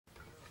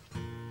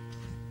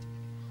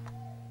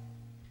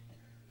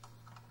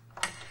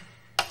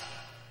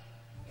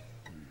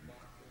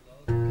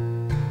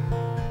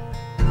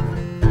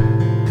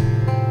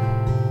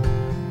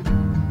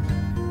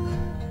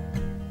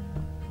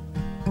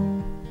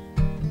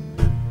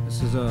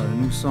This is a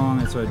new song.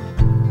 It's a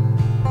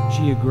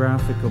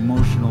geographic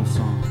emotional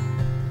song.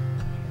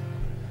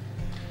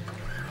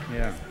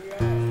 Yeah.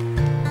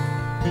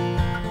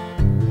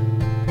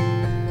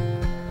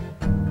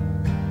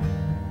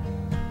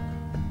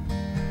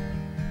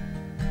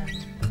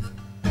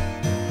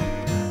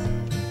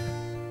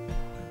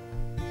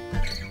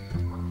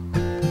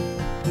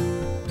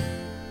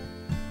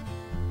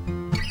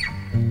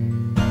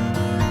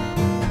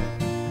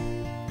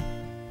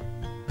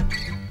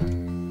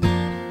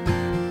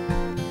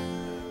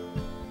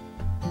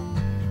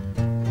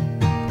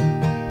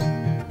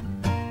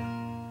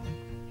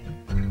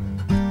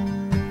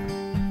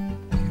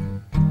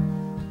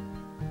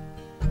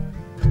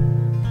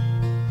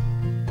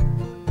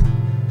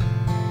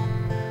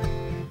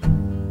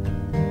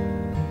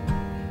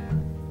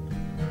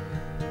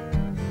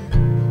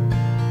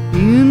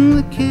 In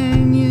the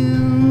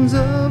canyons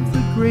of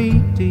the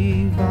Great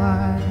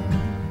Divide,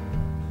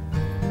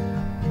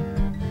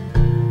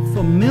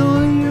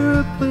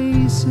 familiar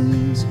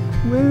places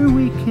where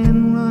we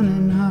can run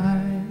and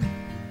hide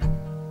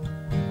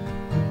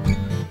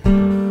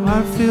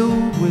are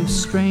filled with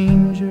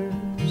strangers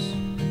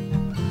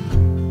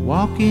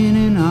walking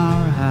in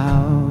our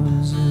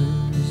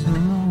houses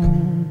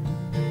alone.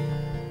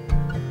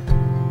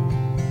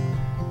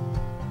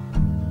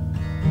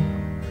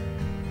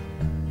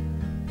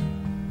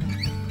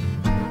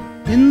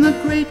 In the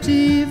Great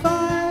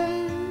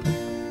Divide,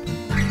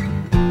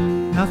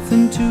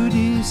 nothing to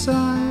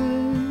decide,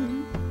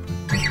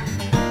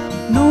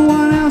 no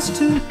one else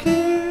to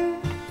care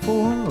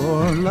for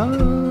or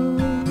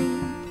love.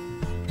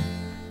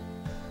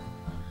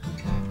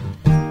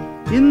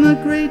 In the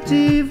Great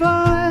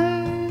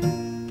Divide,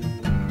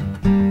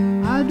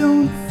 I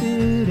don't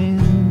fit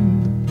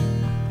in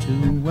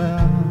too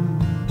well.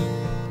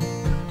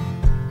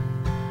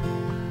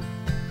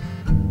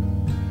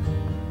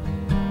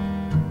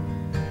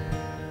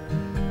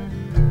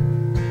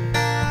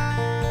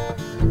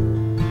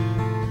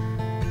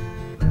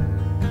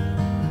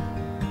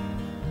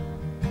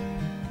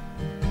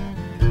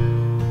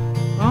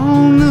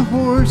 On the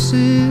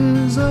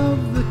horses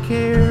of the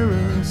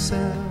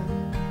carousel,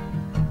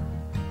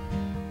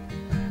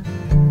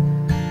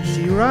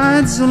 she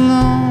rides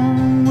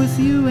along with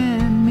you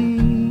and me.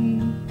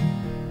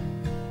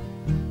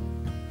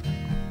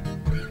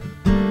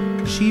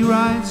 She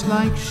rides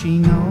like she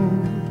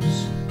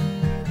knows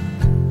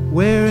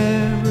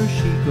wherever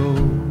she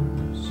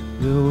goes,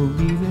 we'll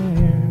be there.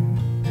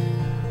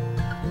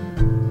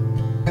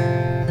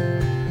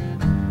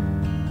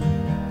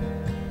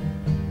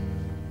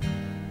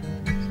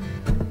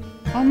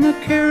 On the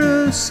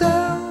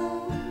carousel,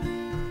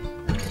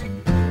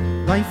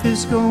 life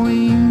is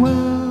going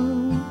well.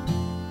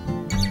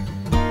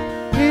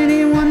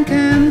 Anyone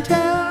can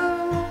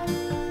tell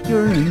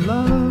you're in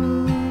love.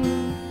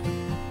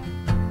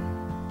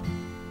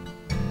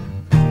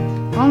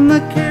 On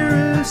the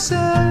carousel,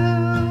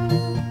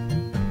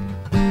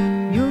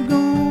 you're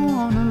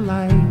gonna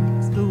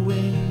like the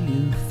way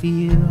you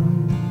feel.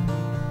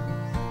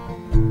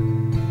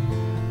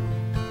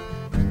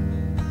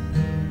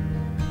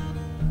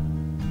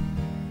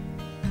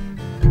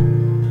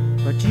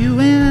 But you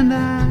and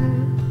I,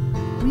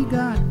 we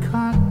got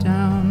caught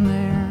down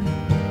there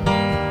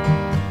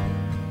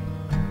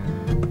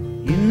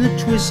in the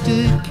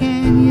twisted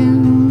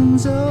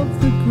canyons of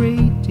the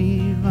Great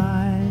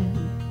Divide.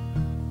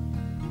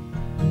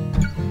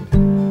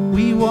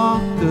 We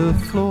walked the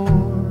floor,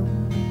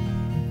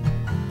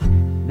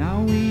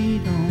 now we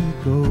don't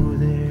go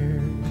there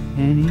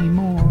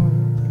anymore.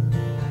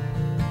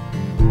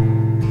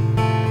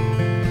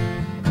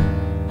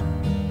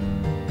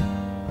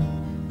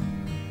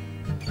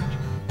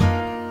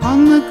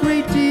 On the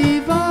Great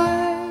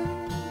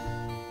Divide,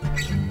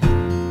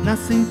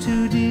 nothing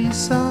to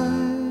decide,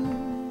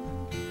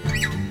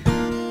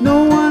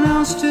 no one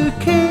else to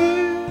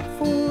care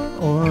for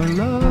or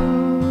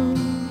love.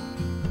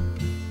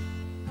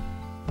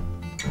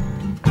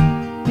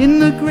 In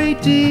the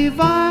Great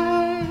Divide,